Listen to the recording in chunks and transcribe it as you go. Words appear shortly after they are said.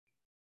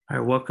All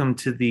right, welcome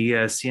to the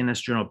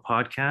CNS Journal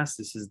podcast.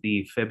 This is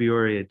the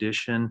February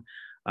edition,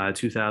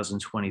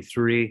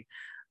 2023.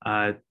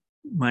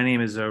 My name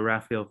is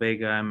Rafael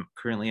Vega. I'm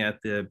currently at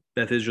the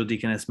Beth Israel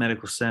Deaconess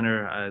Medical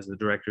Center as the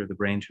director of the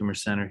Brain Tumor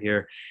Center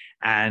here.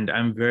 And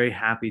I'm very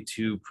happy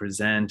to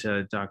present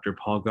Dr.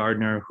 Paul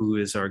Gardner, who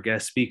is our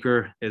guest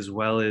speaker, as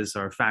well as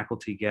our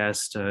faculty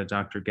guest,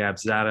 Dr. Gab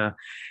Zada,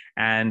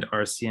 and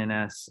our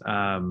CNS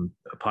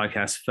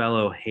podcast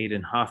fellow,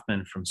 Hayden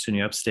Hoffman from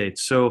SUNY Upstate.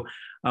 So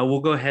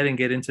we'll go ahead and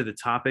get into the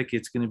topic.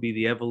 It's going to be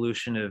the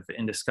evolution of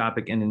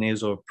endoscopic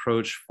endonasal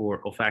approach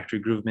for olfactory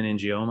groove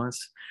meningiomas.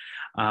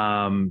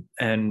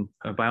 And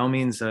by all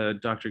means,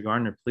 Dr.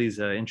 Gardner, please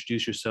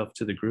introduce yourself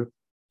to the group.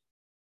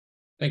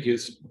 Thank you.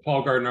 It's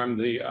Paul Gardner. I'm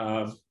the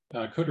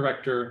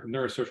co-director,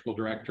 neurosurgical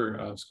director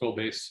of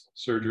skull-base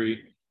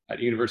surgery at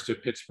University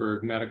of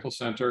Pittsburgh Medical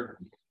Center,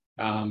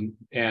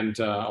 and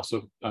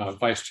also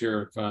vice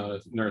chair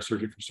of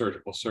neurosurgery for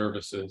surgical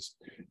services.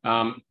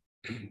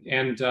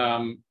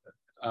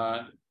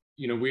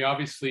 We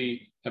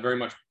obviously have very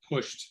much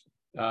pushed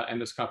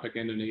endoscopic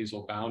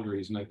endonasal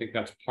boundaries, and I think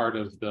that's part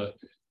of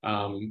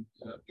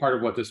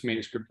what this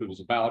manuscript was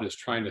about, is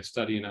trying to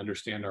study and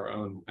understand our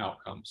own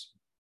outcomes.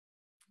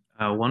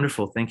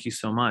 Wonderful. Thank you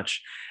so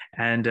much.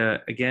 And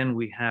again,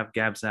 we have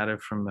Gab Zada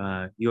from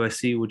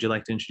USC. Would you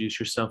like to introduce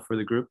yourself for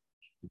the group?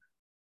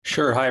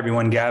 Sure. Hi,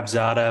 everyone. Gab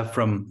Zada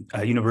from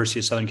University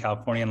of Southern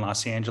California in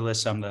Los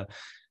Angeles. I'm the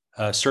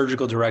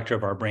surgical director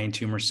of our Brain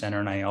Tumor Center,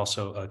 and I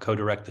also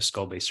co-direct the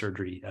Skull-Base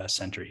Surgery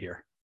Center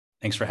here.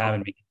 Thanks for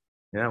having me.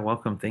 Yeah,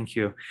 welcome. Thank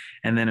you.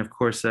 And then, of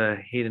course,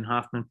 Hayden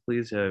Hoffman,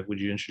 please,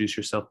 would you introduce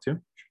yourself too?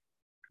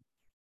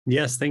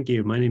 Yes, thank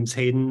you. My name's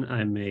Hayden.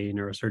 I'm a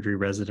neurosurgery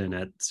resident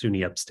at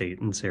SUNY Upstate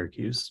in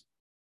Syracuse.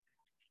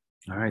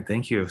 All right,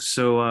 thank you.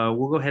 So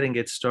we'll go ahead and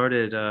get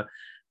started.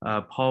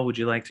 Paul, would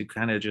you like to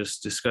kind of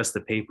just discuss the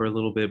paper a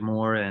little bit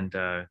more and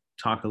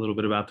talk a little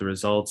bit about the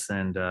results,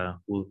 and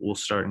we'll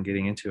start in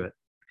getting into it.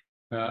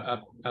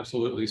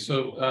 Absolutely.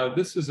 So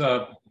this is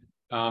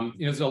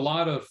there's a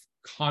lot of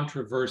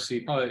controversy.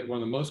 Probably one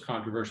of the most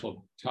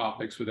controversial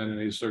topics with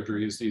endonasal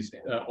surgery is these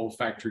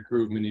olfactory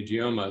groove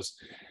meningiomas.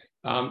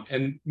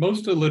 And most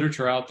of the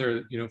literature out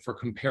there, for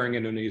comparing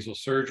endonasal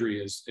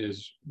surgery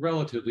is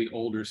relatively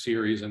older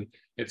series, and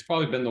it's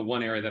probably been the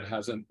one area that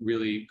hasn't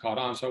really caught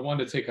on. So I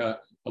wanted to take a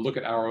look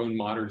at our own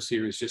modern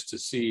series just to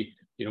see,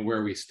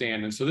 where we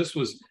stand. And so this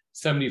was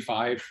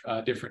 75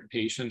 different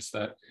patients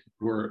that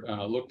were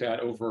looked at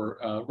over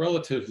a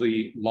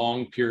relatively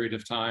long period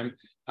of time.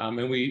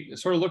 And we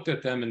sort of looked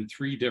at them in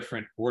three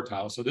different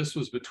quartiles. So this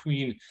was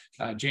between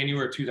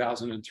January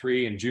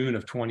 2003 and June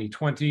of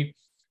 2020.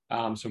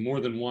 So more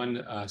than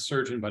one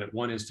surgeon, but at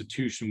one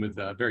institution with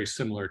a very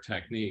similar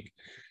technique.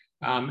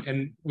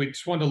 And we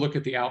just wanted to look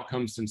at the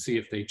outcomes and see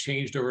if they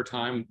changed over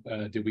time.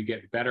 Did we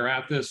get better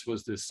at this?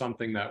 Was this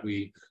something that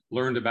we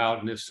learned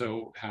about? And if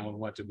so, how and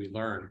what did we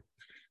learn?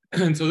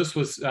 And so this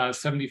was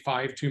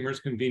 75 tumors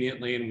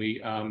conveniently. And we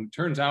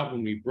turns out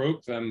when we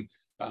broke them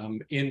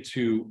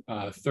into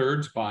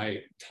thirds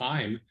by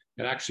time,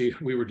 and actually,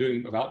 we were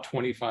doing about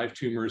 25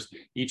 tumors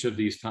each of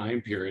these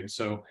time periods.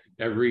 So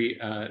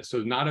so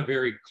not a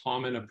very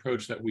common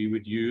approach that we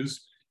would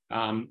use,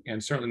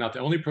 and certainly not the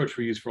only approach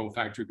we use for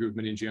olfactory groove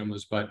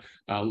meningiomas, but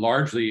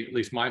largely, at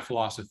least my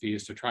philosophy,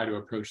 is to try to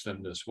approach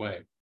them this way.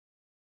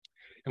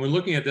 And when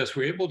looking at this,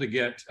 we're able to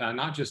get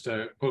not just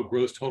a, quote,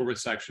 gross total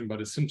resection, but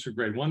a Simpson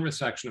grade 1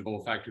 resection of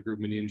olfactory groove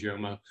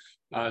meningioma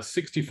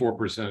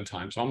 64% of the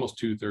time, so almost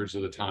 2/3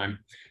 of the time.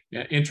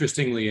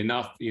 Interestingly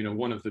enough,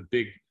 one of the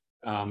big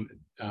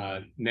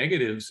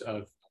negatives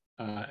of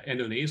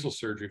endonasal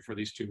surgery for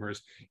these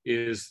tumors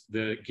is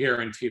the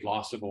guaranteed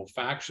loss of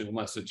olfaction,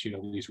 unless it's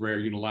these rare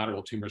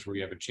unilateral tumors where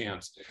you have a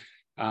chance.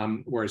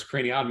 Whereas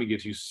craniotomy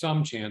gives you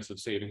some chance of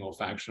saving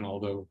olfaction,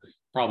 although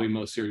probably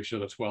most series show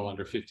that's well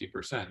under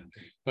 50%.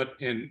 But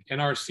in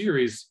our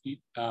series,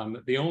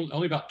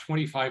 only about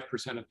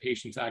 25% of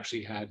patients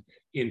actually had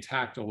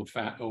intact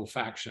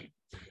olfaction.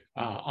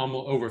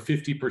 Almost over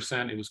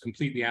 50%, it was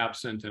completely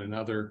absent, and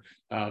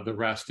the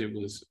rest, it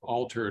was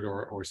altered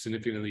or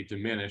significantly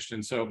diminished.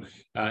 And so,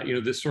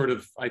 this sort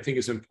of, I think,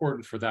 is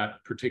important for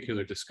that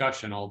particular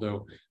discussion,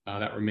 although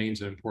that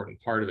remains an important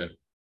part of it.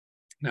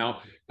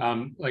 Now,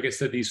 like I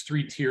said, these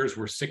three tiers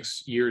were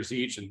 6 years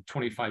each, and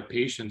 25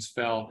 patients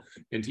fell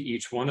into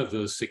each one of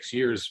those 6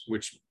 years,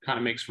 which kind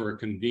of makes for a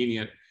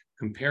convenient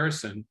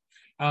comparison.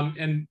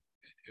 And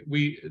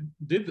we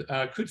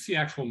could see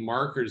actual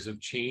markers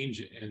of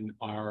change in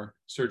our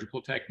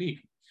surgical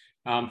technique.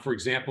 For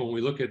example, when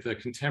we look at the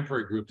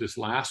contemporary group, this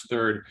last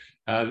third,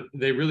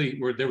 there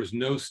was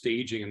no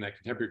staging in that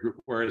contemporary group,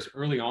 whereas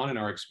early on in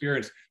our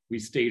experience, we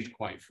staged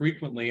quite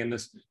frequently, and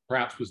this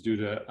perhaps was due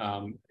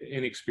to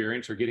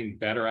inexperience or getting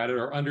better at it,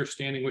 or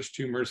understanding which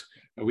tumors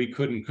we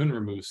couldn't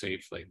remove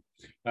safely.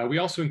 We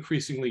also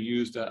increasingly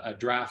used a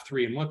draft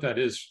 3, and what that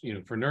is,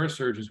 for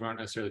neurosurgeons who aren't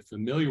necessarily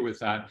familiar with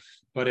that,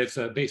 but it's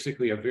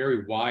basically a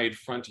very wide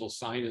frontal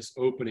sinus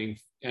opening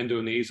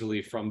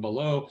endonasally from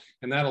below,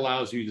 and that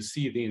allows you to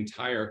see the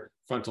entire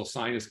frontal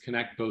sinus,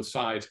 connect both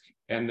sides,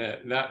 And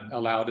that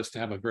allowed us to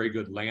have a very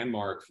good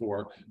landmark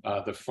for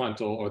the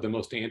frontal or the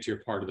most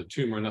anterior part of the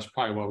tumor. And that's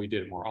probably why we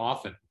did it more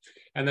often.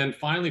 And then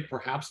finally,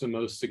 perhaps the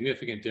most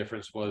significant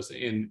difference was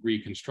in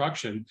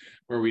reconstruction,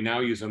 where we now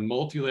use a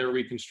multi-layer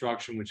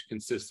reconstruction, which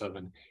consists of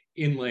an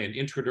inlay, an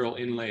intradural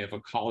inlay of a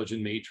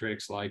collagen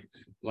matrix like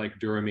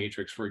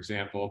DuraMatrix, for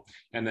example,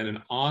 and then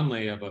an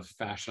onlay of a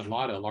fascia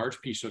lata, a large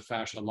piece of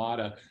fascia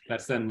lata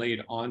that's then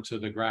laid onto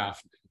the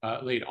graft,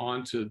 laid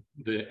onto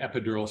the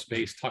epidural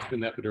space, tucked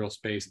in the epidural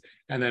space,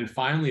 and then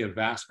finally a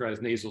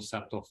vascularized nasal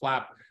septal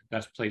flap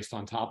that's placed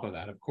on top of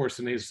that. Of course,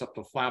 the nasal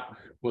septal flap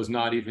was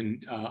not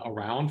even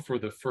around for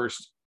the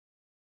first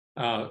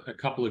a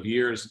couple of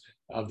years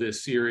of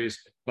this series,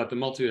 but the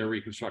multi-layer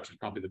reconstruction is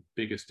probably the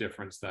biggest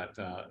difference that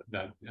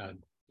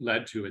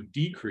led to a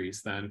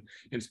decrease then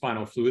in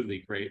spinal fluid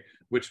leak rate,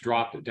 which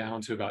dropped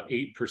down to about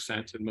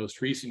 8% in most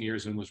recent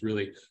years and was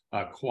really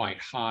quite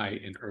high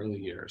in early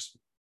years.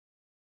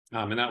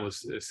 And that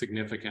was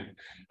significant.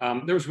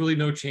 There was really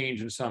no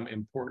change in some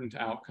important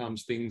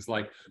outcomes, things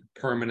like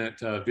permanent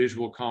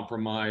visual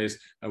compromise.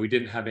 We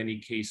didn't have any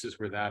cases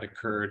where that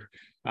occurred.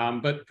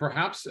 But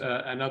perhaps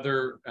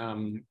another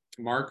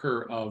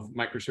marker of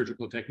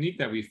microsurgical technique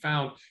that we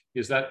found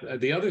is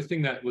that the other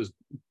thing that was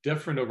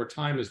different over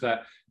time is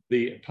that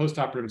the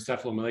postoperative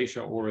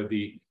encephalomalacia, or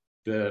the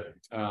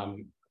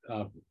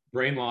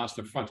brain loss,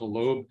 the frontal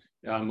lobe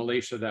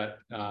malacia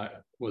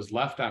that was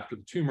left after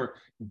the tumor,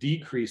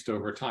 decreased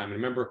over time. And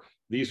remember,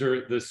 these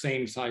are the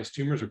same size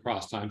tumors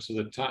across time, so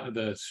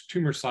the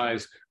tumor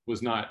size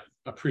was not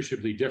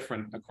appreciably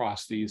different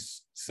across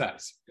these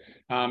sets.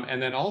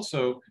 And then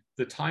also,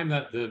 the time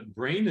that the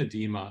brain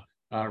edema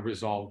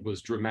resolved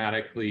was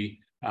dramatically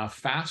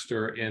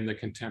faster in the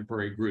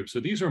contemporary group. So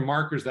these are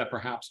markers that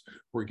perhaps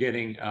we're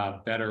getting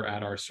better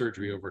at our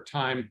surgery over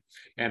time,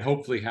 and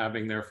hopefully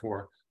having,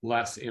 therefore,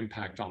 less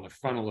impact on the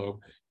frontal lobe.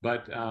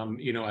 But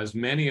you know, as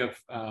many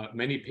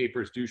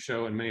papers do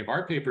show, and many of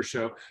our papers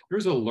show,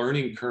 there's a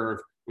learning curve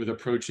with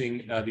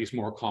approaching these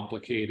more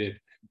complicated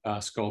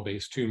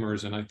skull-based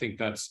tumors, and I think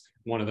that's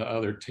one of the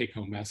other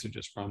take-home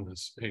messages from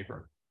this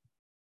paper.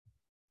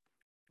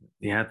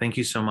 Yeah, thank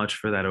you so much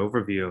for that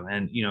overview,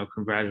 and you know,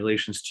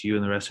 congratulations to you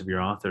and the rest of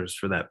your authors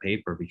for that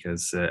paper,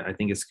 because I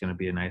think it's going to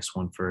be a nice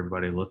one for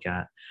everybody to look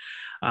at.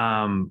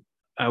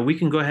 We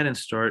can go ahead and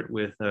start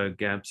with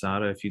Gab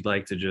Zada, if you'd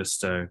like to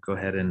just go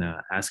ahead and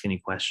ask any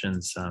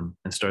questions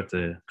and start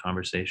the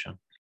conversation.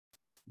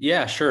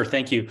 Yeah, sure.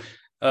 Thank you.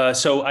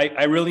 So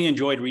I really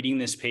enjoyed reading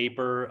this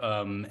paper.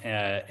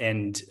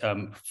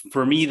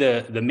 For me,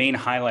 the main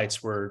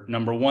highlights were,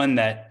 number one,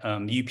 that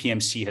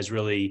UPMC has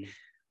really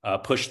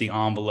pushed the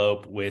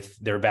envelope with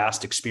their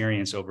vast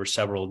experience over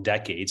several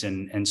decades.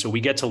 And so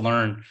we get to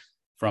learn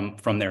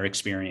from their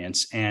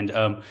experience.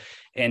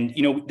 And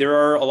you know, there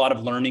are a lot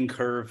of learning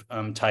curve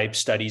type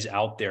studies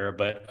out there,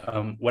 but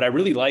what I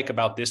really like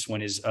about this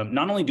one is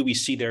not only do we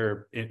see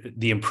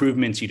the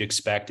improvements you'd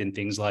expect in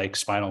things like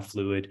spinal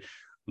fluid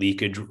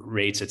leakage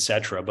rates, et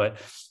cetera, but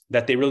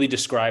that they really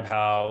describe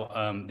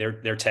how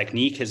their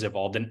technique has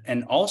evolved,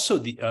 and also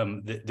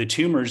the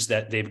tumors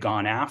that they've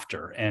gone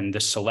after and the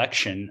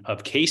selection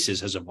of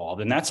cases has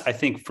evolved. And that's, I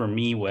think, for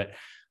me, what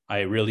I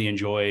really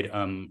enjoyed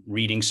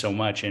reading so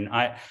much. And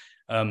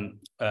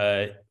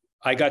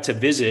I got to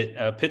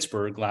visit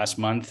Pittsburgh last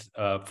month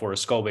for a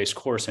skull-based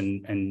course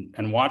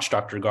and watch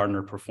Dr.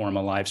 Gardner perform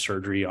a live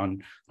surgery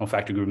on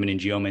olfactory groove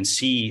meningioma and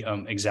see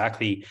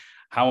exactly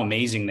how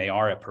amazing they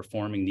are at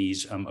performing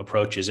these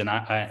approaches.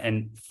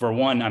 And for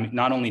one, I mean,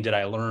 not only did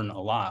I learn a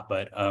lot,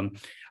 but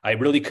I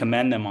really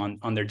commend them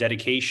on their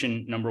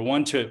dedication, number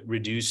one, to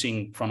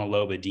reducing frontal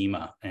lobe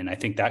edema. And I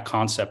think that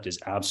concept is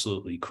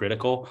absolutely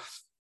critical.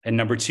 And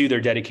number two,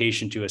 their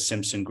dedication to a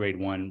Simpson grade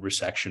 1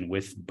 resection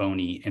with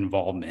bony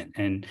involvement.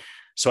 And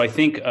so I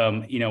think,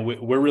 you know,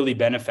 we're really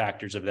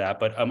benefactors of that.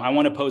 But I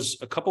want to pose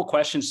a couple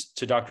questions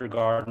to Dr.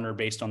 Gardner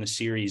based on the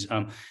series.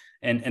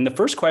 And the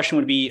first question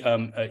would be,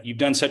 you've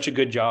done such a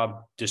good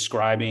job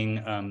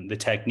describing the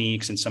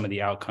techniques and some of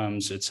the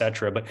outcomes, et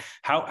cetera. But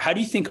how do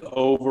you think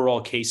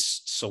overall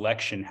case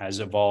selection has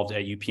evolved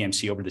at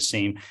UPMC over the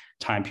same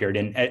time period?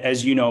 And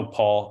as you know,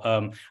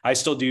 Paul, I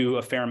still do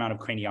a fair amount of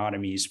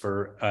craniotomies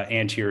for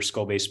anterior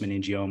skull-based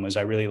meningiomas.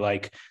 I really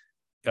like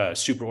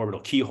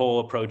supraorbital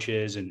keyhole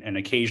approaches and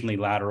occasionally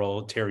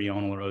lateral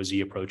terional or OZ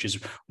approaches,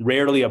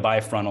 rarely a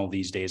bifrontal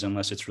these days,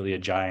 unless it's really a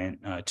giant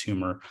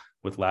tumor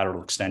with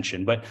lateral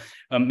extension. But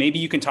maybe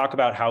you can talk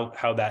about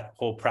how that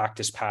whole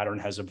practice pattern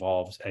has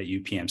evolved at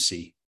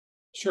UPMC.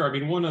 Sure. I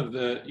mean, one of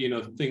the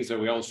things that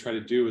we always try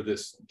to do with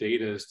this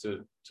data is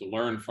to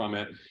learn from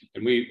it.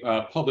 And we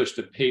published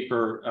a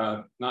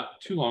paper not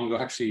too long ago,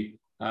 actually,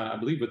 I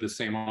believe with the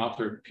same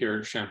author,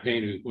 Pierre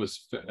Champagne, who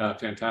was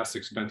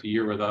fantastic, spent a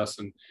year with us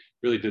and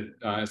really did,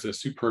 as a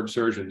superb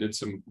surgeon, did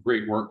some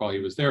great work while he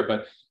was there.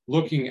 But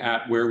looking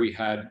at where we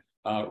had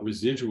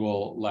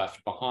residual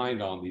left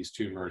behind on these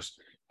tumors,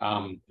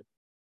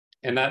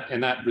 and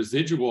that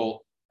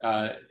residual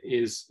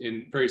is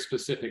in very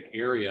specific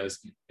areas,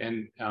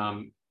 and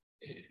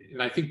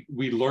I think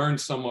we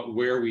learned somewhat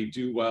where we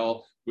do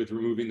well, with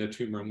removing the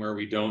tumor and where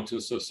we don't.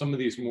 And so some of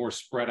these more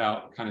spread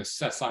out kind of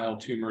sessile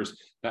tumors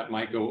that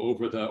might go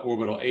over the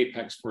orbital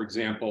apex, for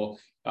example,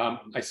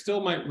 I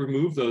still might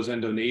remove those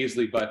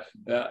endonasally, but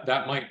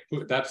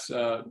that's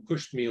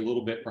pushed me a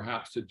little bit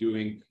perhaps to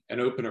doing an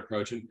open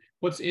approach. And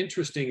what's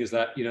interesting is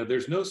that,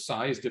 there's no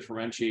size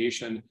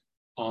differentiation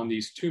on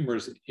these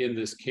tumors in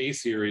this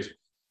case series,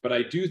 but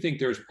I do think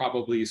there's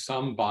probably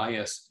some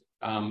bias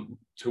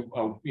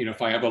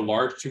if I have a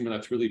large tumor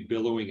that's really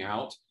billowing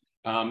out,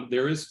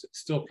 there is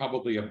still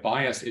probably a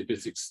bias if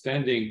it's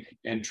extending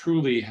and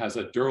truly has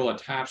a dural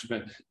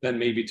attachment, then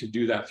maybe to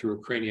do that through a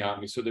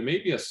craniotomy. So there may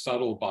be a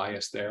subtle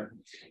bias there.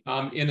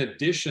 In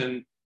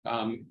addition,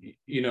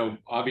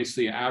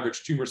 obviously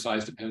average tumor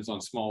size depends on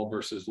small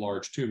versus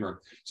large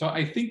tumor. So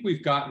I think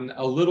we've gotten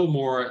a little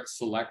more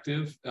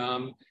selective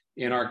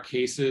in our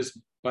cases,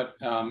 but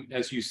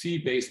as you see,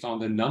 based on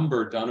the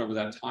number done over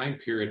that time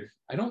period,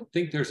 I don't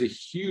think there's a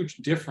huge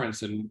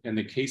difference in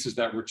the cases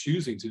that we're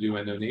choosing to do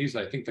endonasal.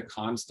 I think the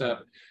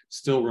concept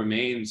still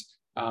remains.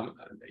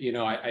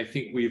 I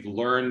think we've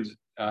learned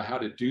how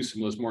to do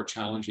some of those more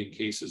challenging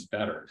cases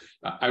better.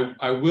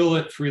 I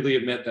will freely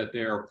admit that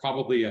there are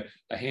probably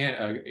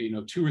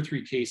two or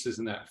three cases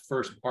in that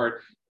first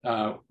part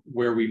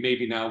where we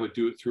maybe now would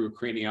do it through a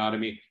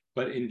craniotomy.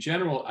 But in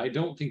general, I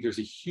don't think there's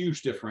a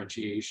huge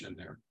differentiation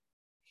there.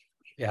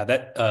 Yeah,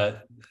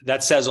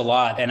 that says a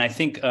lot. And I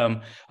think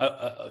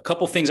a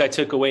couple things I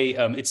took away.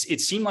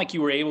 It seemed like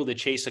you were able to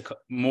chase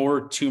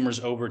more tumors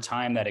over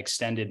time that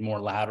extended more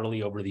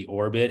laterally over the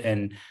orbit.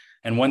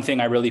 And one thing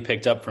I really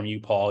picked up from you,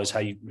 Paul, is how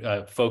you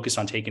focus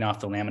on taking off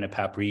the lamina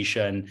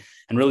papyracea and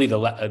really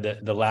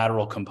the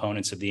lateral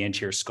components of the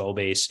anterior skull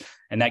base,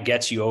 and that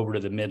gets you over to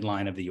the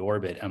midline of the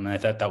orbit. I mean, I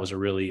thought that was a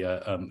really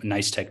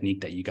nice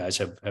technique that you guys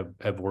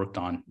have worked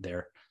on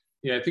there.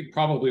 Yeah, I think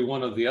probably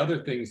one of the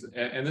other things,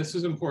 and this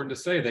is important to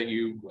say, that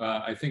you,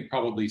 I think,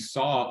 probably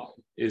saw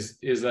is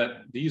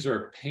that these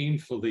are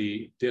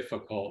painfully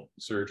difficult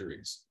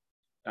surgeries.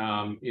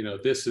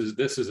 This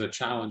is a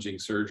challenging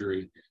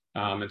surgery,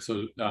 and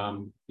so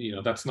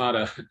that's not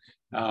a.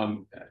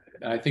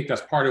 I think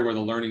that's part of where the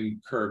learning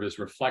curve is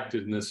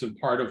reflected in this, and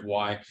part of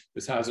why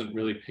this hasn't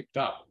really picked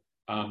up.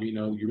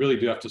 You really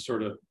do have to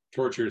sort of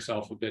torture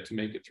yourself a bit to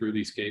make it through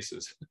these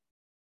cases.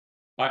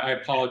 I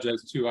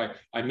apologize too.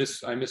 I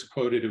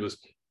misquoted. It was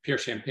Pierre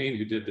Champagne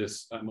who did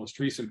this most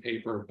recent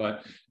paper,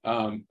 but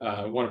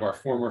one of our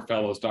former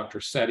fellows, Dr.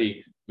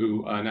 Setti,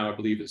 who now I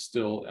believe is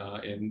still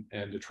in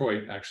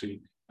Detroit,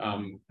 actually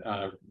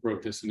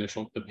wrote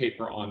the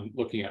paper on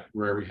looking at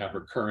where we have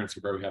recurrence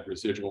or where we have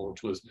residual,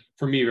 which was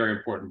for me very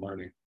important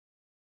learning.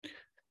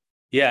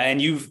 Yeah,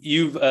 and you've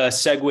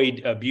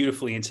segued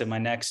beautifully into my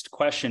next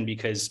question,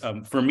 because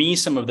for me,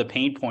 some of the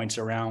pain points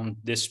around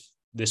this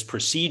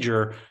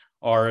procedure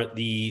are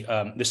the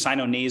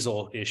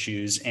sinonasal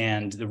issues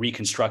and the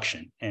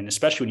reconstruction, and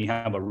especially when you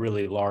have a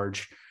really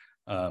large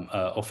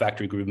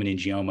olfactory groove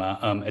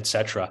meningioma, et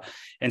cetera.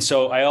 And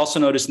so I also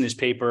noticed in this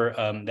paper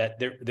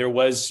that there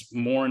was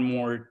more and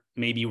more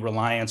maybe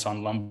reliance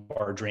on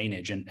lumbar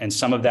drainage, and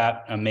some of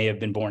that may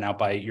have been borne out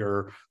by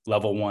your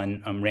level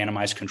 1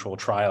 randomized control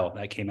trial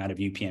that came out of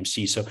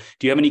UPMC. So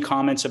do you have any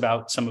comments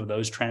about some of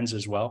those trends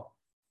as well?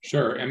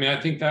 Sure. I mean, I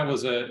think that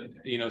was a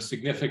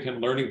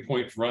significant learning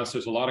point for us.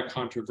 There's a lot of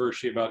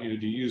controversy about, do you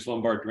use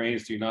lumbar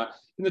drains, do you not?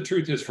 And the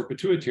truth is, for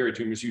pituitary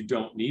tumors, you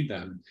don't need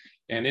them.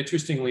 And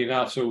interestingly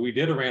enough, so we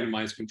did a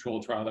randomized control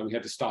trial that we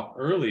had to stop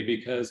early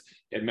because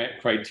it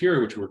met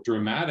criteria which were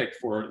dramatic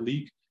for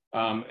leak,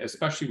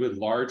 especially with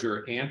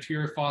larger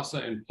anterior fossa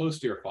and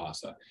posterior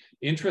fossa.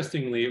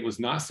 Interestingly, it was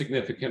not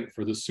significant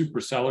for the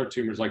suprasellar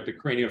tumors like the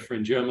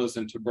craniopharyngiomas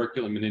and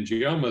tubercular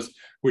meningiomas,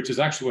 which is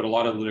actually what a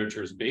lot of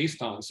literature is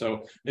based on.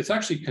 So it's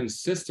actually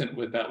consistent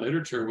with that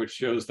literature, which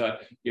shows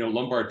that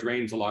lumbar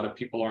drains, a lot of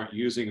people aren't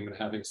using them and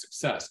having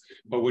success.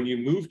 But when you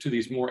move to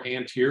these more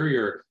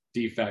anterior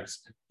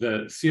defects,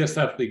 the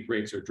CSF leak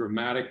rates are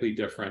dramatically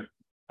different.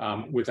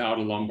 Without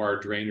a lumbar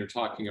drain, you're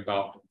talking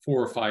about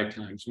 4 or 5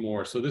 times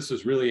more. So this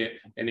is really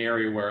an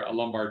area where a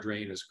lumbar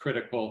drain is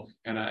critical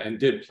and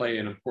did play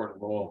an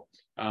important role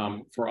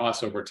for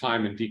us over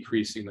time in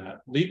decreasing that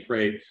leak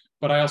rate.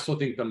 But I also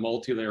think the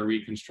multi-layer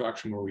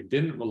reconstruction, where we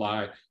didn't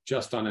rely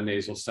just on a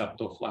nasal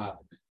septal flap,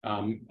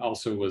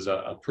 also was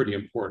a pretty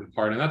important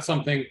part. And that's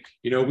something,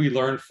 we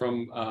learned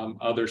from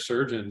other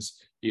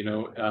surgeons.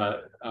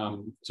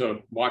 So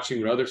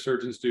watching what other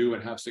surgeons do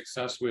and have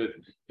success with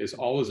is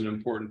always an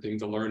important thing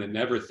to learn, and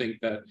never think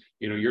that,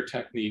 your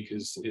technique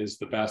is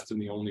the best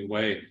and the only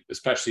way,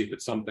 especially if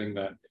it's something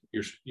that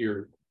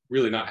you're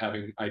really not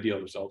having ideal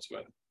results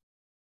with.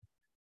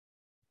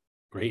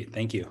 Great.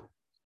 Thank you.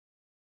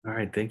 All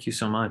right. Thank you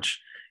so much.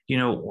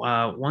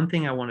 One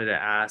thing I wanted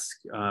to ask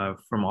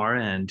from our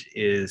end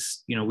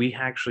is, we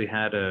actually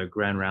had a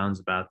grand rounds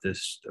about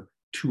this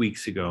 2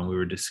 weeks ago, and we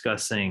were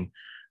discussing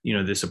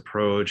this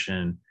approach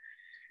and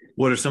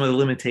what are some of the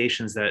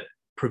limitations that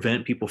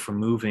prevent people from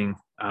moving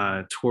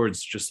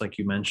towards, just like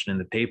you mentioned in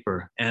the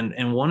paper.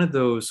 And one of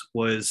those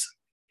was,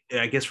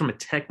 I guess, from a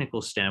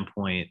technical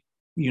standpoint,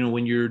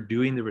 when you're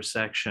doing the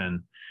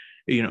resection,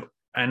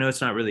 I know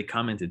it's not really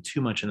commented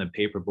too much in the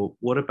paper, but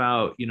what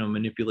about,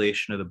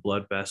 manipulation of the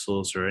blood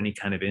vessels or any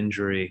kind of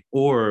injury?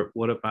 Or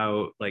what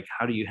about, like,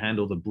 how do you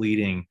handle the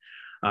bleeding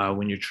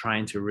when you're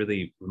trying to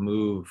really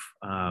remove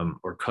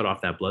or cut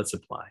off that blood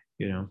supply,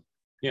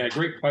 Yeah,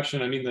 great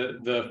question. I mean,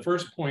 the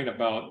first point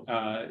about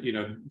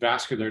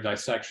vascular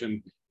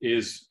dissection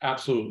is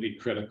absolutely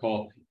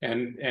critical,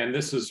 and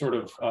this is sort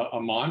of a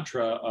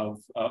mantra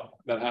of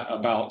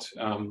about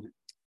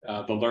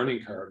the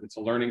learning curve. It's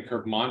a learning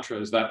curve mantra,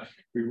 is that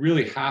we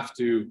really have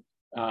to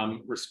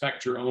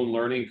respect your own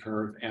learning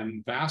curve,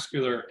 and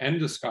vascular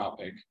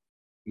endoscopic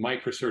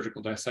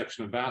microsurgical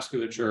dissection of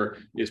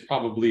vasculature is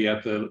probably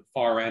at the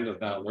far end of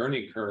that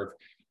learning curve.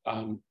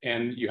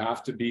 And you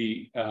have to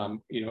be,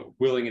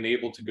 willing and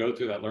able to go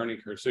through that learning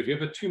curve. So if you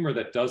have a tumor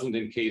that doesn't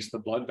encase the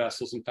blood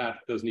vessels, in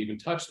fact, doesn't even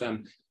touch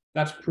them,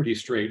 that's pretty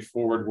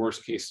straightforward.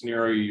 Worst case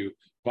scenario, you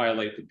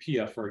violate the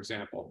PIA, for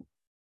example.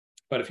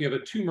 But if you have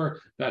a tumor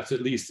that's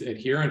at least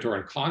adherent or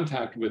in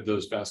contact with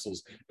those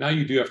vessels, now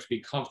you do have to be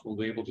comfortable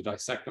to be able to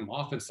dissect them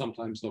off, and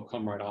sometimes they'll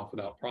come right off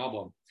without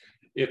problem.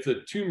 If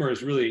the tumor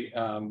is really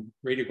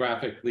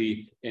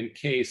radiographically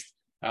encased,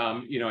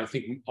 I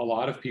think a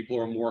lot of people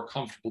are more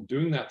comfortable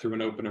doing that through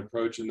an open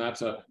approach, and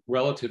that's a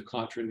relative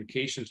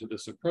contraindication to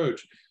this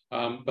approach.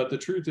 But the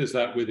truth is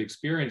that with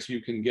experience,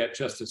 you can get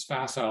just as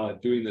facile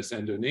at doing this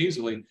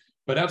endonasally,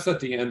 but that's at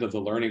the end of the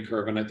learning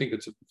curve. And I think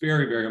it's a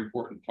very, very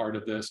important part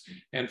of this.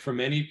 And for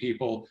many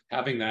people,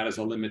 having that as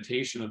a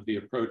limitation of the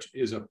approach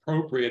is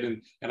appropriate.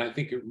 And I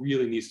think it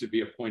really needs to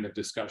be a point of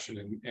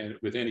discussion and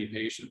with any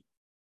patient.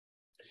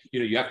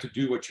 You have to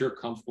do what you're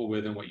comfortable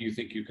with and what you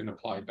think you can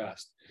apply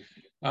best.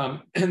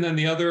 And then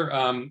the other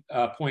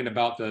point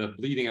about the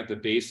bleeding at the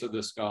base of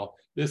the skull,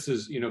 this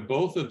is,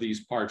 both of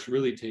these parts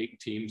really take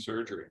team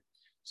surgery.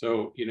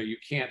 So, you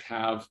can't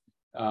have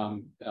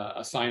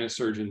a sinus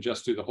surgeon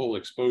just do the whole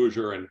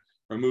exposure and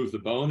remove the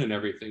bone and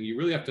everything. You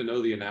really have to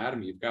know the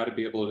anatomy. You've got to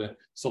be able to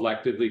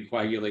selectively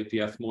coagulate the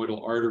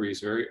ethmoidal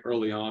arteries very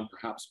early on,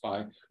 perhaps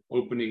by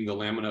opening the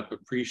lamina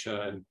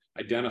propria and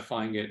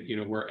identifying it,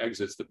 where it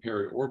exits the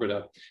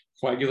periorbita.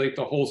 Coagulate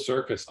the whole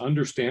surface,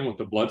 understand what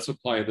the blood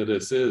supply that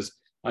this is,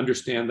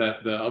 understand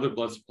that the other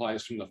blood supply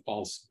is from the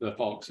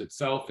falx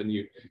itself, and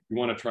you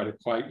want to try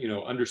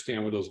to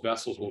understand where those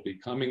vessels will be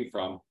coming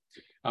from.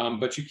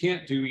 But you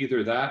can't do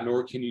either that,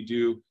 nor can you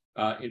do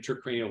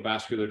intracranial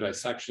vascular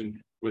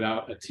dissection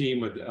without a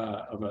team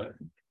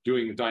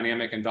doing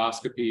dynamic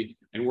endoscopy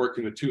and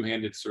working with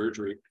two-handed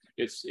surgery.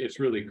 It's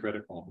really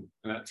critical.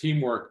 And that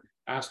teamwork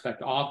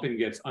aspect often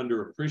gets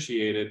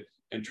underappreciated.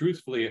 And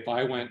truthfully, if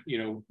I went,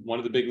 one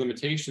of the big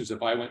limitations,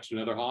 if I went to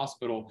another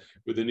hospital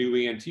with a new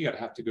ENT, I'd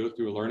have to go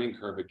through a learning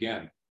curve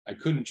again. I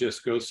couldn't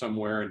just go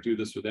somewhere and do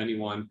this with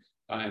anyone.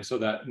 And so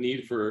that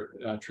need for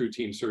true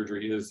team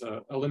surgery is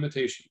a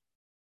limitation.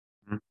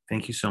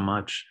 Thank you so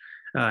much.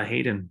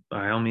 Hayden,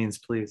 by all means,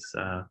 please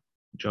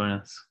join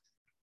us.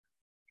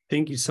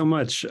 Thank you so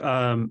much.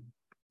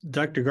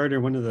 Dr. Gardner,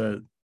 one of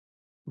the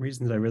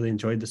reasons I really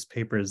enjoyed this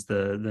paper is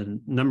the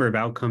number of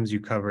outcomes you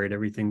covered,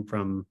 everything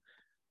from,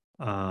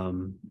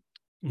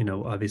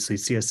 obviously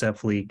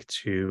CSF leak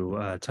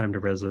to time to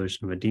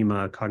resolution of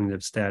edema,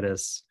 cognitive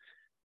status.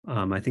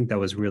 I think that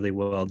was really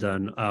well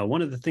done.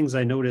 One of the things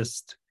I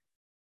noticed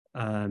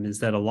is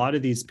that a lot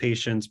of these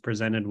patients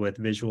presented with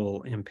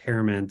visual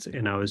impairment,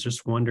 and I was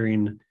just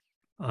wondering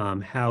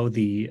how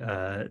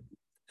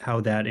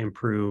that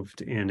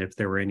improved and if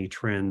there were any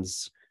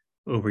trends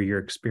over your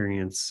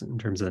experience in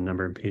terms of the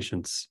number of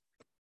patients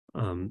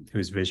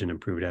whose vision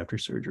improved after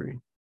surgery.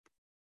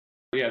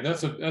 Yeah,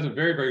 that's a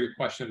very, very good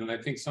question, and I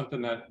think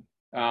something that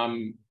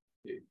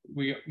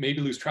we maybe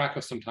lose track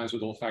of sometimes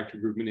with olfactory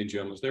groove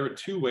meningiomas. There are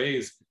two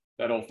ways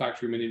that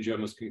olfactory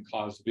meningiomas can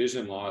cause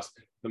vision loss.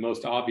 The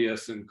most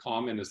obvious and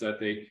common is that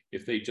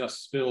if they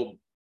just spill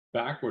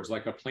backwards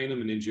like a planar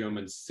meningioma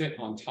and sit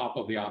on top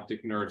of the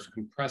optic nerves,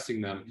 compressing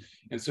them.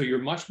 And so you're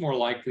much more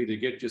likely to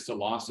get just a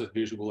loss of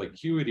visual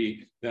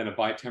acuity than a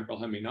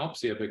bitemporal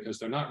hemianopsia, because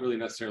they're not really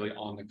necessarily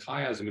on the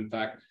chiasm. In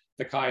fact,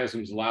 the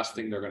chiasm is the last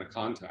thing they're going to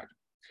contact.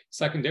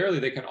 Secondarily,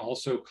 they can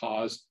also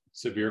cause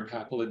severe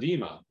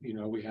papilledema.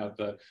 We have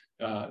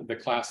the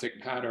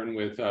classic pattern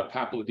with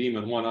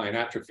papilledema in one eye and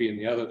atrophy in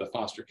the other, the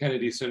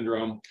Foster-Kennedy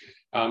syndrome.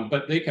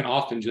 But they can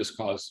often just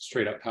cause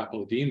straight up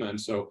papilledema,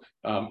 and so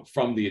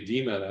from the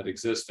edema that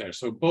exists there.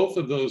 So both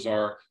of those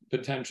are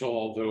potential,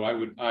 although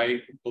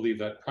I believe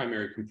that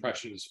primary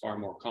compression is far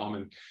more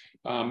common.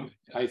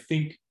 I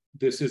think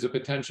this is a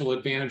potential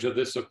advantage of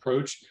this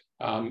approach,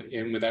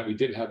 in that we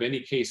didn't have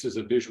any cases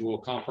of visual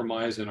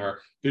compromise, and our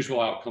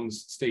visual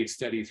outcomes stayed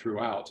steady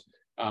throughout.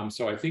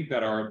 So I think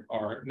that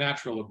our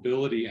natural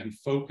ability and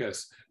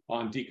focus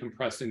on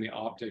decompressing the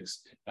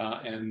optics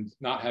and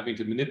not having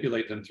to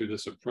manipulate them through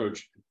this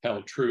approach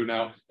held true.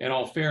 Now, in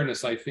all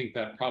fairness, I think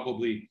that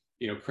probably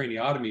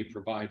craniotomy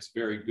provides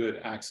very good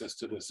access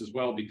to this as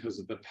well because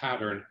of the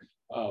pattern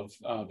of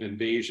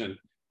invasion.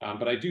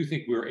 But I do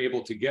think we were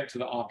able to get to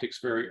the optics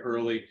very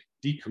early,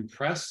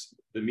 decompress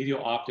the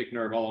medial optic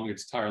nerve along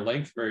its entire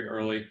length very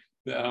early,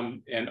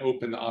 and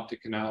open the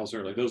optic canals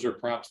early. Those are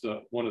perhaps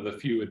one of the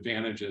few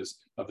advantages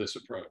of this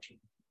approach.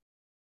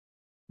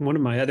 One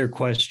of my other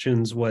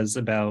questions was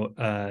about,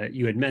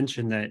 you had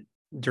mentioned that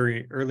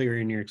earlier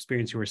in your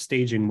experience, you were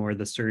staging more of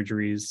the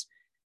surgeries.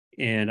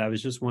 And I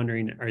was just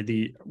wondering,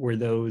 were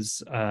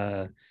those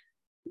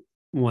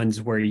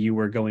ones where you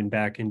were going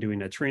back and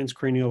doing a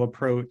transcranial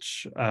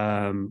approach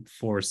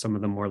for some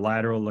of the more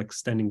lateral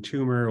extending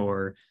tumor,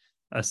 or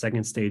a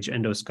second stage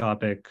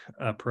endoscopic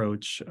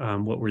approach?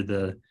 What were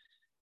the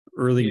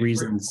early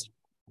reasons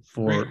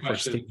for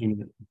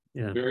staging it?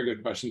 Yeah. Very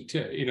good question.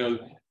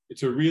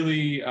 It's a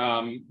really,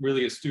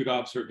 really astute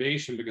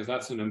observation, because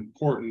that's an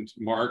important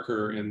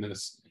marker in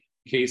this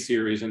case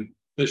series. And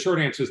the short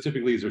answer is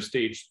typically these are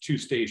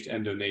two-staged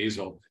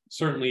endonasal.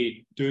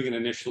 Certainly doing an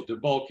initial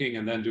debulking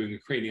and then doing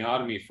a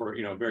craniotomy for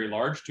a very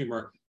large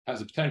tumor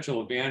has a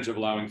potential advantage of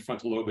allowing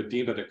frontal lobe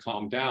edema to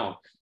calm down.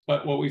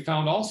 But what we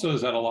found also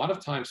is that a lot of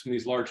times from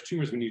these large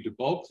tumors, when you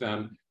debulk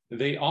them,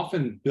 they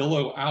often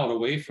billow out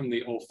away from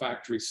the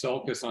olfactory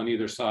sulcus on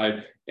either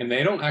side, and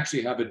they don't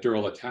actually have a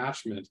dural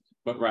attachment,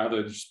 but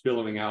rather just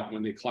billowing out.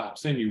 When they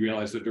collapse in, you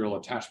realize the dural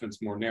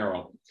attachment's more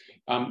narrow.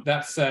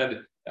 That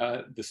said,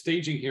 the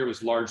staging here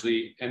was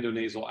largely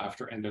endonasal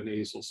after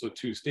endonasal, so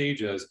 2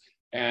 stages.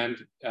 And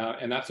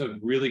that's a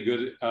really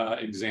good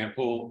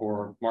example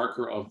or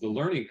marker of the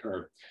learning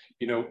curve.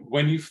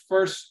 When you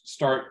first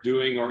start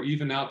doing, or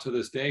even out to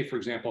this day, for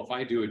example, if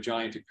I do a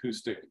giant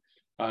acoustic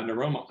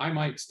neuroma, I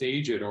might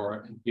stage it,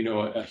 or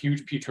a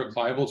huge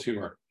petroclival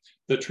tumor.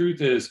 The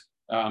truth is,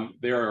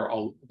 there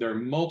are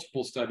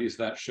multiple studies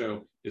that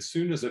show as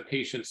soon as a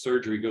patient's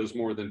surgery goes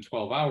more than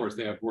 12 hours,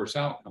 they have worse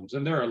outcomes.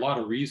 And there are a lot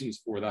of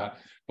reasons for that.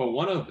 But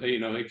one of,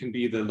 it can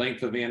be the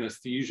length of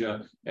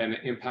anesthesia and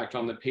impact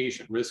on the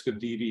patient, risk of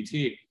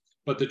DVT.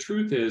 But the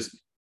truth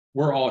is,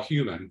 we're all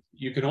human.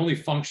 You can only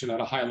function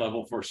at a high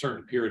level for a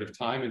certain period of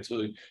time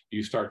until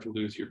you start to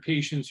lose your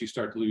patience, you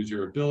start to lose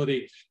your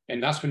ability.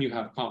 And that's when you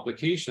have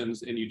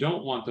complications, and you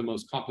don't want the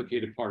most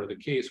complicated part of the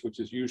case, which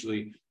is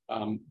usually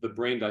the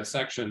brain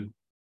dissection,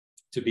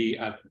 to be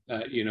at,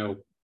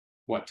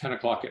 10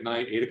 o'clock at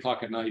night, 8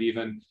 o'clock at night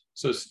even.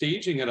 So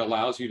staging it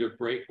allows you to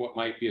break what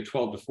might be a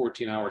 12 to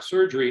 14-hour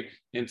surgery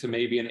into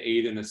maybe an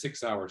 8 and a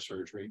 6-hour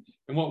surgery.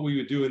 And what we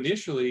would do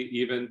initially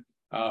even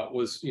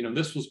was,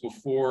 this was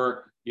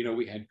before,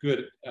 we had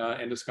good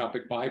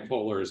endoscopic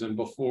bipolars, and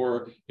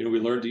before, we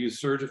learned to use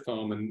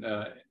Surgifoam and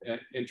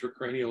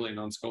intracranial and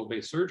on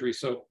skull-based surgery.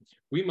 So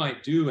we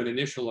might do an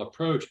initial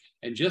approach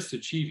and just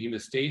achieve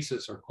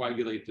hemostasis or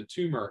coagulate the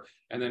tumor,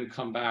 and then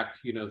come back,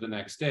 the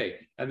next day.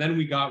 And then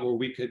we got where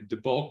we could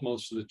debulk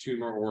most of the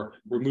tumor or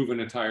remove an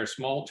entire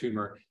small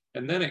tumor.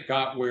 And then it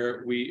got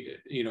where we,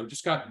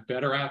 just got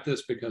better at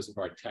this because of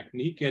our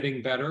technique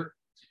getting better.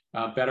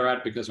 Better at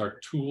it because our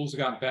tools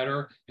got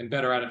better, and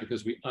better at it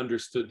because we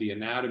understood the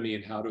anatomy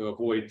and how to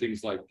avoid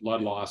things like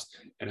blood loss,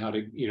 and how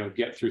to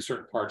get through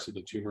certain parts of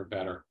the tumor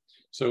better.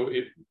 So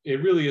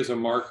it really is a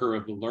marker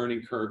of the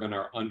learning curve and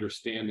our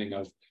understanding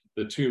of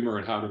the tumor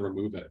and how to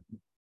remove it.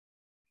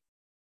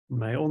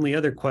 My only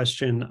other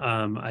question,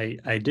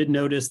 I did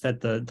notice that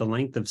the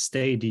length of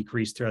stay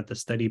decreased throughout the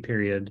study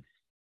period,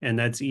 and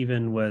that's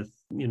even with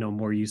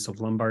more use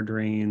of lumbar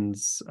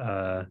drains,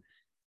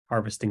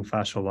 harvesting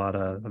fascial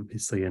lata,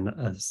 obviously in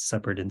a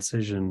separate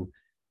incision.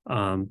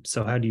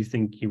 So how do you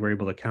think you were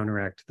able to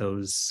counteract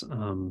those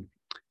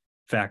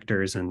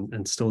factors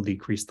and still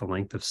decrease the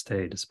length of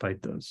stay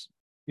despite those?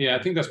 Yeah,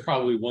 I think that's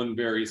probably one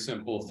very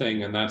simple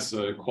thing, and that's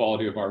the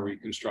quality of our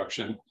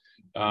reconstruction.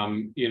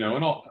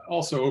 And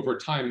also over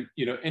time,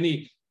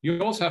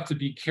 you also have to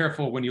be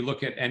careful when you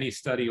look at any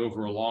study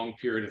over a long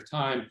period of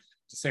time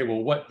to say,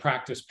 well, what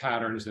practice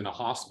patterns in a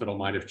hospital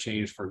might have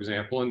changed, for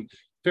example. And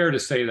fair to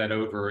say that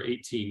over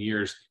 18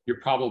 years,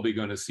 you're probably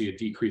going to see a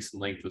decrease in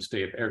length of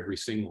stay of every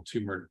single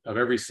tumor, of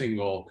every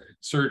single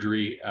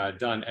surgery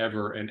done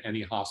ever in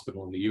any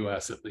hospital in the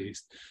US at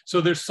least.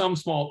 So there's some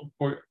small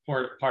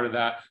part of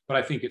that, but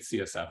I think it's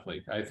CSF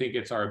leak. I think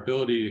it's our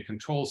ability to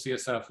control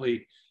CSF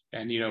leak.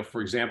 And,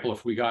 for example,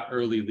 if we got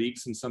early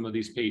leaks in some of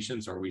these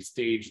patients, or we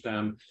staged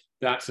them,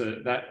 that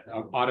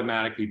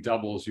automatically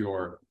doubles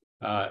your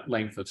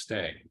length of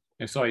stay.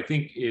 And so I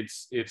think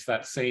it's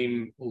that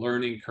same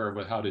learning curve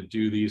with how to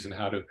do these and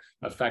how to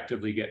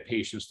effectively get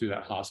patients through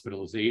that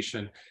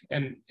hospitalization.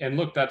 And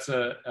look, that's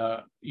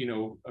a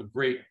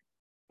great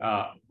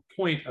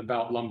point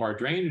about lumbar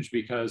drainage,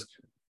 because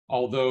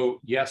although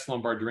yes,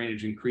 lumbar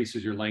drainage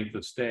increases your length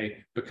of stay,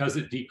 because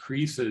it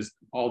decreases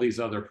all these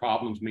other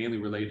problems mainly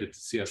related to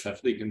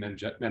CSF leak and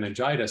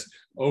meningitis,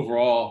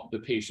 overall the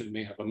patient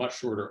may have a much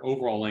shorter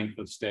overall length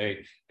of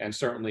stay, and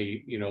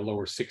certainly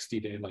lower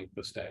 60-day length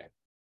of stay.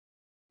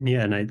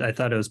 Yeah, and I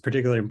thought it was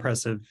particularly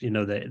impressive,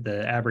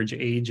 the average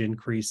age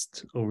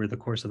increased over the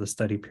course of the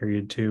study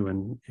period too,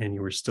 and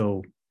you were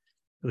still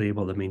really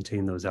able to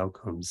maintain those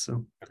outcomes.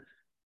 So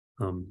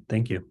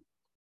thank you.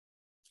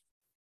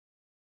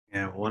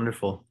 Yeah,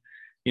 wonderful.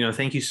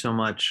 Thank you so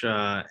much.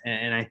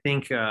 And I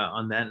think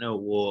on that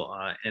note, we'll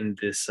end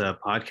this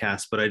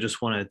podcast. But I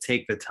just want to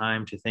take the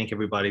time to thank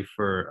everybody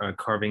for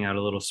carving out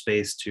a little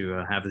space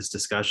to have this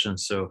discussion.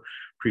 So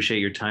appreciate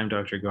your time,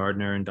 Dr.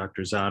 Gardner and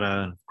Dr.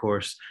 Zada, and of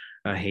course,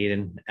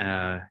 Hayden.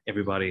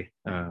 Everybody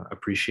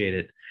appreciate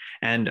it.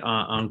 And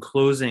on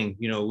closing,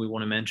 we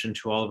want to mention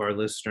to all of our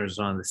listeners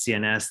on the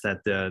CNS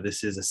that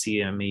this is a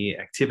CME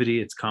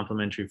activity. It's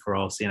complimentary for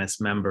all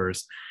CNS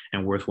members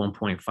and worth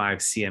 1.5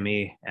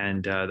 CME.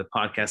 And the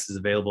podcast is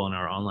available in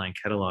our online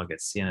catalog at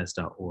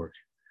cns.org.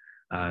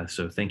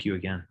 So thank you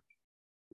again.